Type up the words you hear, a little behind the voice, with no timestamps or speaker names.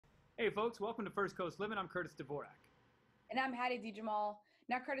Hey folks, welcome to First Coast Living. I'm Curtis Dvorak. And I'm Hattie D. Jamal.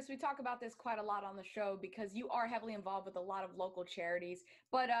 Now, Curtis, we talk about this quite a lot on the show because you are heavily involved with a lot of local charities,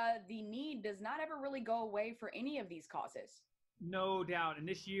 but the need does not ever really go away for any of these causes. No doubt. And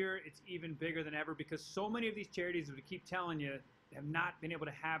this year it's even bigger than ever because so many of these charities, as we keep telling you, have not been able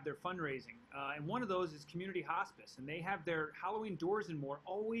to have their fundraising. And one of those is Community Hospice. And they have their Halloween doors and more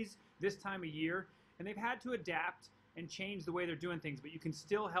always this time of year. And they've had to adapt and change the way they're doing things, but you can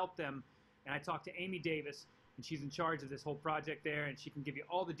still help them. And I talked to Amy Davis, and she's in charge of this whole project there, and she can give you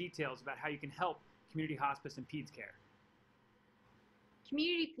all the details about how you can help Community Hospice and Peds Care.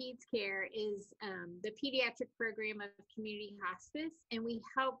 Community Peds Care is the pediatric program of Community Hospice, and we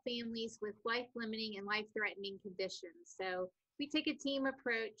help families with life-limiting and life-threatening conditions. So we take a team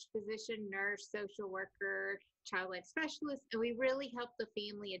approach, physician, nurse, social worker, child life specialist, and we really help the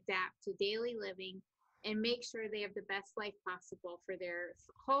family adapt to daily living and make sure they have the best life possible for their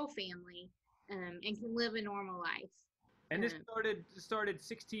whole family and can live a normal life. And this started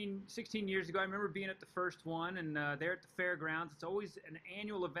 16 years ago. I remember being at the first one, and there at the Fairgrounds. It's always an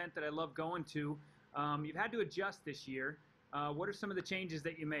annual event that I love going to. You've had to adjust this year. What are some of the changes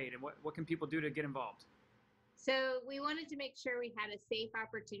that you made, and what can people do to get involved? So we wanted to make sure we had a safe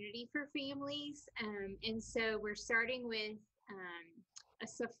opportunity for families. And so we're starting with a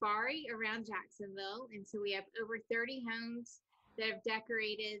safari around Jacksonville. And so we have over 30 homes that have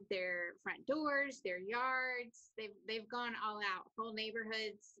decorated their front doors, their yards. They've gone all out. Whole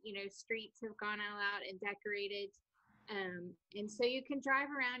neighborhoods, streets have gone all out and decorated. And so you can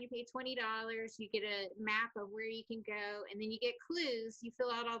drive around, you pay $20, you get a map of where you can go, and then you get clues. You fill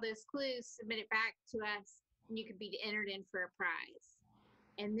out all those clues, submit it back to us, and you could be entered in for a prize.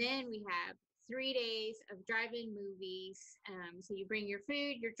 And then we have 3 days of drive-in movies. So you bring your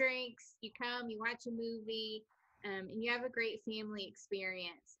food, your drinks, you come, you watch a movie, and you have a great family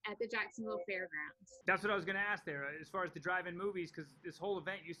experience at the Jacksonville Fairgrounds. That's what I was going to ask there, as far as the drive-in movies, because this whole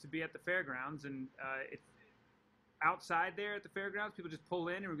event used to be at the Fairgrounds, and it's outside there at the Fairgrounds. People just pull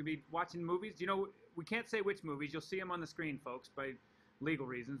in, and we're going to be watching movies. We can't say which movies. You'll see them on the screen, folks, by legal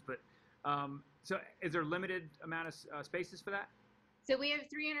reasons. But so is there a limited amount of spaces for that? So we have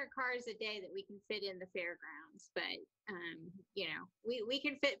 300 cars a day that we can fit in the Fairgrounds, but we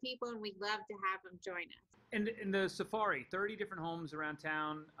can fit people, and we'd love to have them join us. And in the safari, 30 different homes around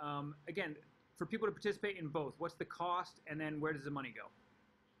town. Again, for people to participate in both, what's the cost, and then where does the money go?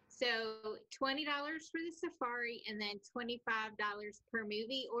 So $20 for the safari, and then $25 per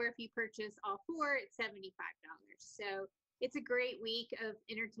movie, or if you purchase all four, it's $75. So it's a great week of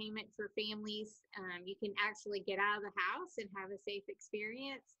entertainment for families. You can actually get out of the house and have a safe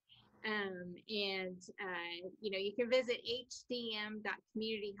experience. You can visit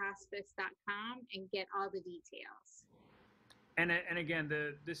hdm.communityhospice.com and get all the details. And again,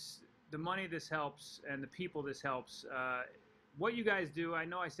 the money this helps, and the people this helps. What you guys do, I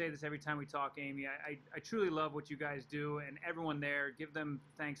know I say this every time we talk, Amy. I truly love what you guys do, and everyone there, give them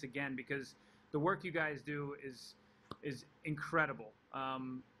thanks again, because the work you guys do is incredible.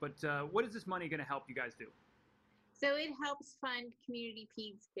 But what is this money going to help you guys do? So it helps fund Community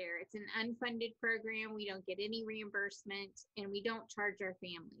Peds Care. It's an unfunded program. We don't get any reimbursement, and we don't charge our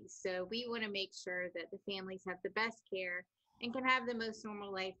families. So we want to make sure that the families have the best care and can have the most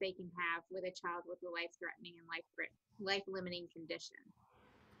normal life they can have with a child with a life-threatening and life-limiting condition.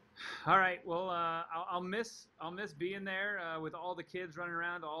 All right. Well, I'll miss being there with all the kids running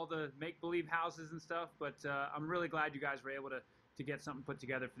around, all the make-believe houses and stuff. But I'm really glad you guys were able to get something put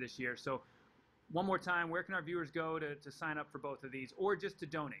together for this year. So one more time, where can our viewers go to sign up for both of these, or just to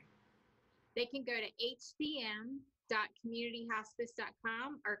donate? They can go to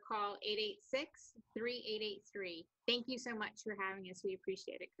hdm.communityhospice.com or call 886-3883. Thank you so much for having us. We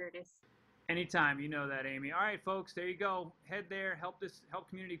appreciate it, Curtis. Anytime, you know that, Amy. All right, folks, there you go. Head there, help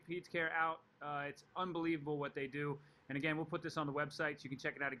Community Peds Care out. It's unbelievable what they do. And again, we'll put this on the website so you can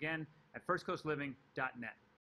check it out again at firstcoastliving.net.